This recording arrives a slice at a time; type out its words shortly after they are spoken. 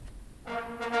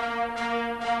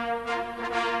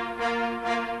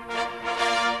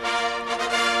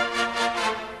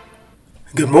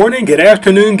Good morning, good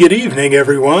afternoon, good evening,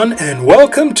 everyone, and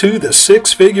welcome to the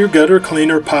Six Figure Gutter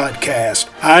Cleaner Podcast.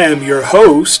 I am your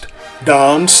host,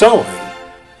 Don Sulling.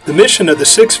 The mission of the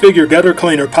Six Figure Gutter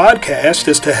Cleaner Podcast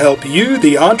is to help you,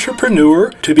 the entrepreneur,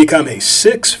 to become a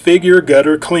six-figure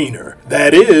gutter cleaner.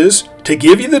 That is, to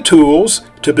give you the tools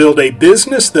to build a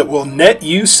business that will net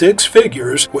you six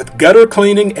figures with gutter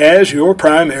cleaning as your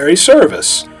primary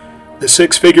service. The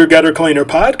Six Figure Gutter Cleaner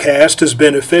Podcast is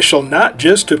beneficial not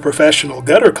just to professional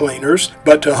gutter cleaners,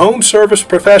 but to home service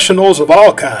professionals of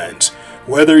all kinds.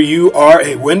 Whether you are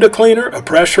a window cleaner, a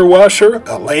pressure washer,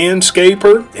 a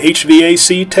landscaper,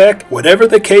 HVAC tech, whatever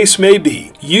the case may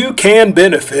be, you can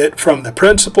benefit from the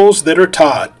principles that are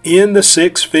taught in the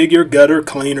Six Figure Gutter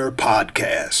Cleaner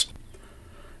Podcast.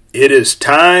 It is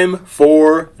time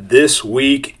for This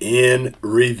Week in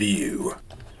Review.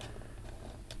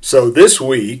 So this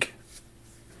week,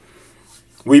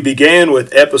 we began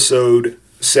with episode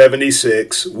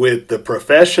 76 with the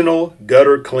professional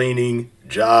gutter cleaning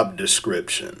job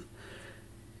description.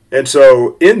 And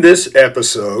so in this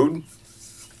episode,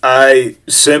 I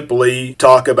simply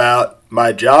talk about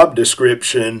my job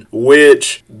description,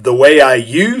 which the way I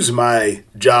use my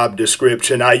job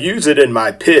description, I use it in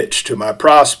my pitch to my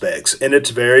prospects. And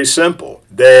it's very simple,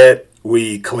 that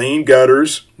we clean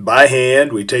gutters by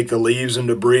hand. We take the leaves and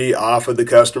debris off of the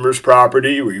customer's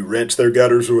property. We rinse their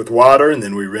gutters with water, and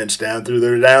then we rinse down through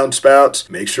their downspouts.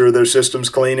 Make sure their system's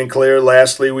clean and clear.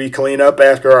 Lastly, we clean up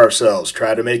after ourselves.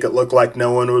 Try to make it look like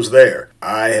no one was there.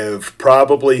 I have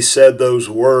probably said those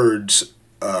words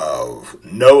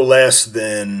no less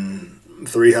than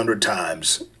 300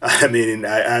 times. I mean,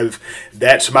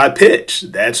 that's my pitch.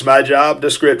 That's my job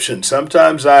description.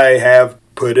 Sometimes I have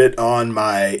put it on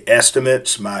my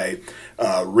estimates, my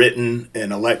written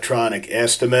and electronic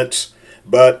estimates,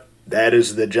 but that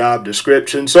is the job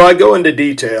description. So I go into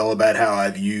detail about how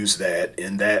I've used that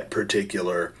in that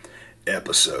particular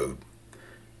episode.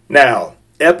 Now,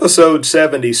 episode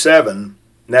 77,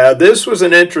 now this was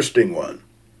an interesting one.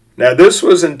 Now this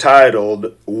was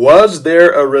entitled, Was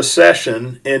There a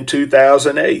Recession in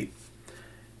 2008?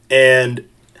 And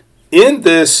in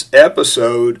this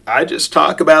episode, I just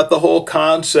talk about the whole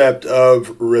concept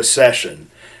of recession.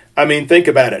 I mean, think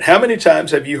about it. How many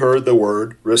times have you heard the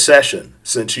word recession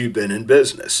since you've been in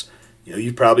business?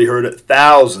 You've probably heard it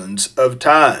thousands of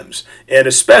times. And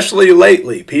especially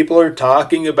lately, people are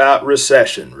talking about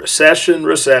recession. Recession,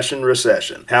 recession,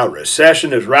 recession. How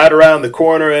recession is right around the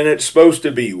corner and it's supposed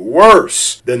to be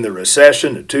worse than the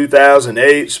recession of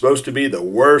 2008. It's supposed to be the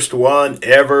worst one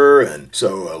ever. And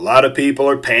so a lot of people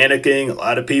are panicking. A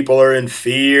lot of people are in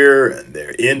fear and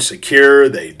they're insecure.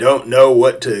 They don't know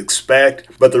what to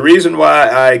expect. But the reason why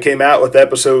I came out with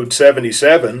episode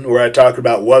 77, where I talked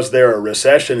about was there a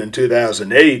recession in 2008,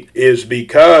 is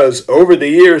because over the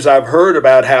years I've heard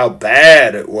about how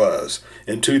bad it was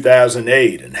in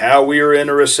 2008 and how we were in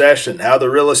a recession, how the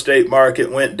real estate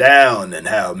market went down and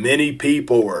how many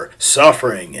people were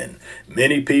suffering and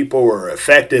many people were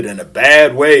affected in a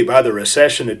bad way by the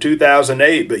recession of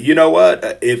 2008. But you know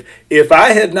what? If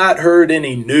I had not heard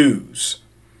any news,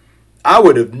 I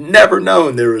would have never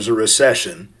known there was a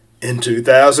recession in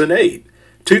 2008.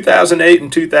 2008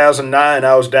 and 2009,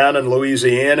 I was down in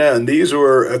Louisiana, and these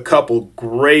were a couple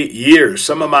great years,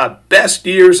 some of my best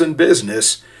years in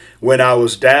business when I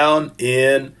was down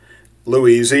in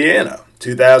Louisiana,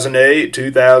 2008,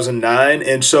 2009.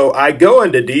 And so I go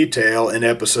into detail in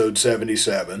episode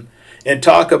 77 and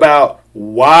talk about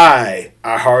why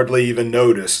I hardly even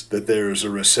noticed that there was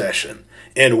a recession,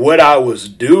 and what I was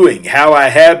doing, how I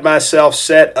had myself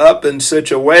set up in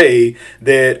such a way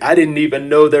that I didn't even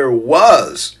know there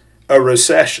was a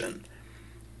recession.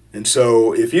 And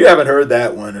so if you haven't heard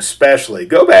that one, especially,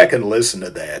 go back and listen to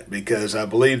that, because I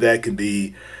believe that can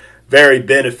be very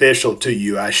beneficial to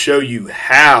you. I show you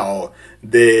how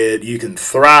that you can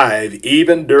thrive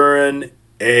even during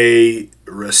a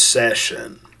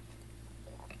recession.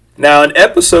 Now, in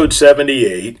episode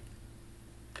 78,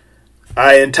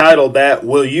 I entitled that,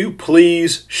 Will You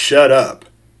Please Shut Up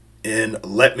and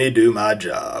Let Me Do My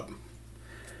Job?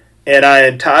 And I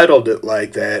entitled it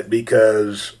like that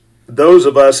because those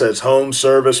of us as home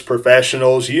service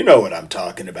professionals, you know what I'm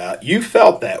talking about. You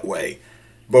felt that way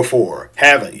before,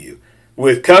 haven't you?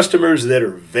 With customers that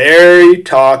are very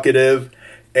talkative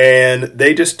and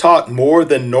they just talk more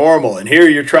than normal. And here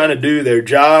you're trying to do their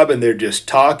job and they're just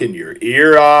talking your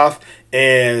ear off.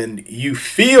 And you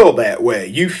feel that way.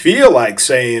 You feel like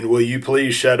saying, will you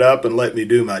please shut up and let me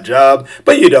do my job?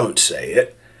 But you don't say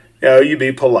it. You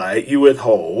be polite. You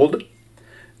withhold.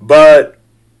 But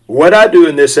what I do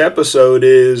in this episode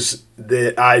is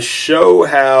that I show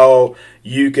how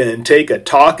you can take a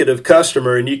talkative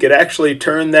customer and you could actually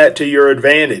turn that to your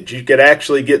advantage. You could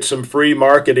actually get some free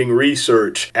marketing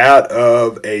research out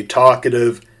of a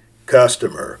talkative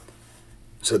customer.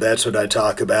 So that's what I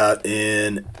talk about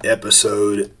in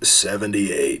episode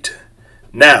 78.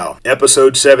 Now,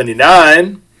 episode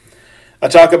 79, I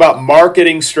talk about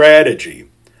marketing strategy,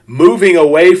 moving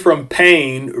away from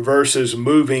pain versus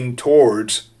moving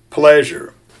towards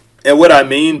pleasure. And what I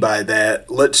mean by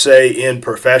that, let's say in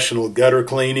professional gutter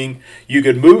cleaning, you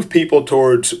could move people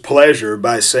towards pleasure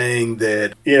by saying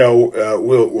that,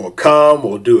 we'll come,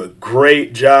 we'll do a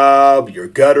great job, your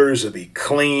gutters will be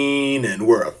clean, and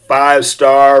we're a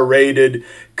 5-star rated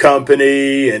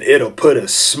company, and it'll put a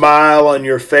smile on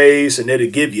your face, and it'll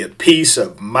give you peace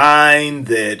of mind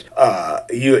that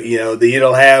you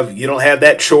don't have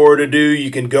that chore to do. You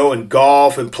can go and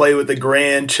golf and play with the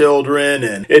grandchildren,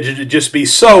 and it'd just be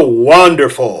so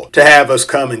wonderful to have us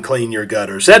come and clean your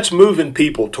gutters. That's moving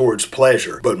people towards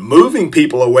pleasure. But moving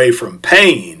people away from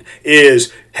pain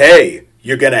is, hey,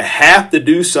 you're going to have to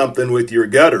do something with your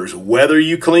gutters, whether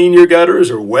you clean your gutters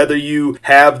or whether you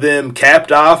have them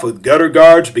capped off with gutter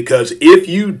guards, because if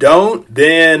you don't,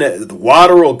 then the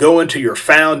water will go into your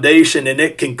foundation and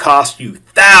it can cost you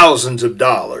thousands of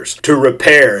dollars to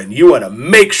repair, and you want to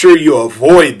make sure you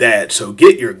avoid that. So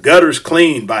get your gutters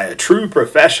cleaned by a true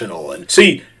professional. And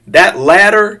see, that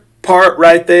latter part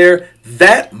right there,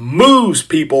 that moves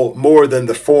people more than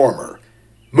the former.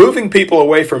 Moving people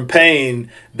away from pain,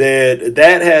 that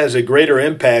has a greater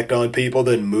impact on people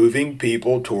than moving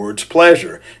people towards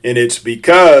pleasure. And it's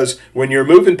because when you're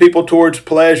moving people towards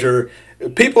pleasure,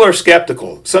 people are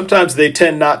skeptical. Sometimes they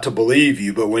tend not to believe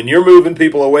you, but when you're moving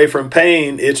people away from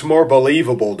pain, it's more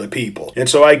believable to people. And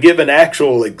so I give an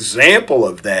actual example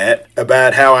of that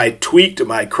about how I tweaked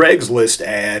my Craigslist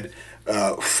ad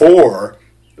for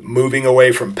moving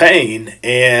away from pain,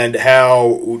 and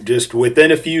how just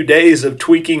within a few days of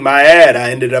tweaking my ad, I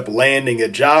ended up landing a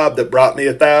job that brought me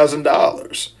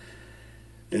 $1,000.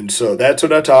 And so that's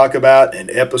what I talk about in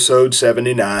episode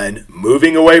 79,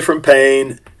 moving away from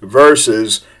pain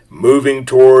versus moving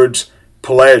towards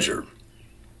pleasure.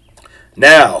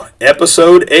 Now,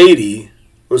 episode 80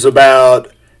 was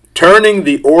about turning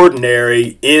the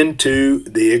ordinary into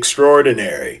the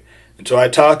extraordinary. And so I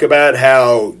talk about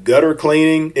how gutter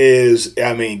cleaning is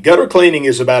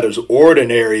about as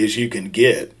ordinary as you can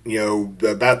get.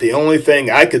 About the only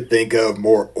thing I could think of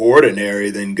more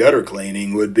ordinary than gutter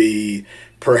cleaning would be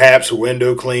perhaps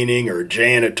window cleaning or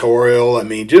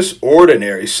janitorial. Just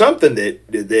ordinary, something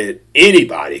that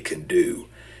anybody can do.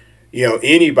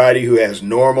 Anybody who has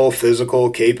normal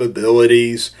physical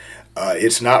capabilities.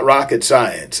 It's not rocket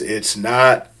science. It's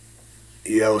not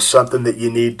something that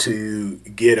you need to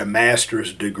get a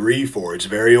master's degree for. It's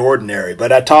very ordinary.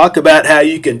 But I talk about how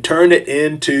you can turn it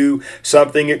into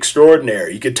something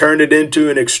extraordinary. You can turn it into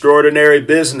an extraordinary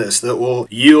business that will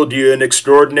yield you an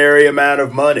extraordinary amount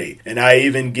of money. And I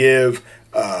even give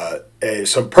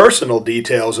some personal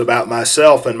details about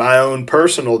myself and my own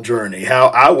personal journey, how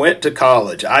I went to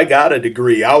college. I got a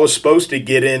degree. I was supposed to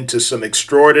get into some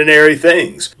extraordinary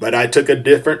things, but I took a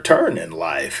different turn in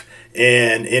life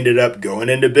and ended up going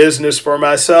into business for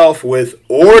myself with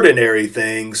ordinary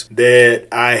things that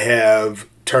I have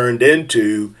turned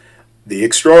into the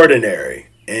extraordinary.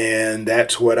 And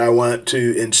that's what I want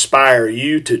to inspire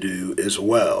you to do as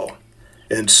well.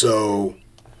 And so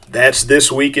that's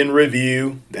this week in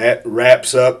review. That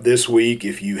wraps up this week.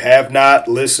 If you have not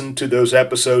listened to those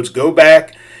episodes, go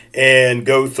back and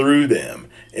go through them.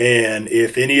 And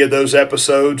if any of those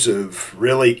episodes have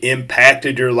really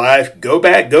impacted your life, go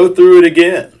back, go through it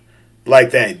again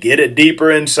like that. Get it deeper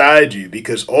inside you,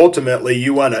 because ultimately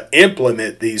you want to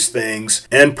implement these things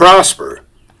and prosper.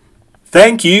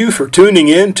 Thank you for tuning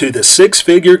in to the Six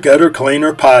Figure Gutter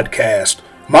Cleaner podcast.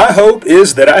 My hope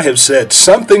is that I have said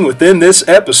something within this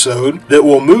episode that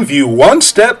will move you one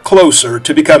step closer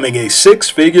to becoming a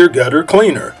six-figure gutter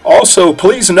cleaner. Also,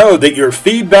 please know that your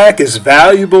feedback is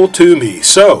valuable to me.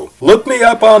 So, look me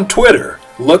up on Twitter.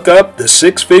 Look up the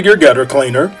Six Figure Gutter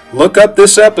Cleaner. Look up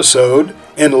this episode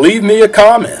and leave me a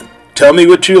comment. Tell me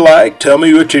what you like, tell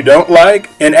me what you don't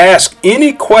like, and ask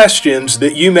any questions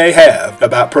that you may have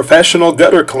about professional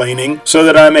gutter cleaning so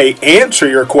that I may answer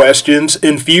your questions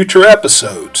in future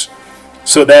episodes.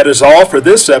 So that is all for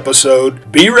this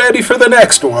episode. Be ready for the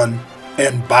next one,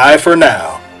 and bye for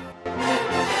now.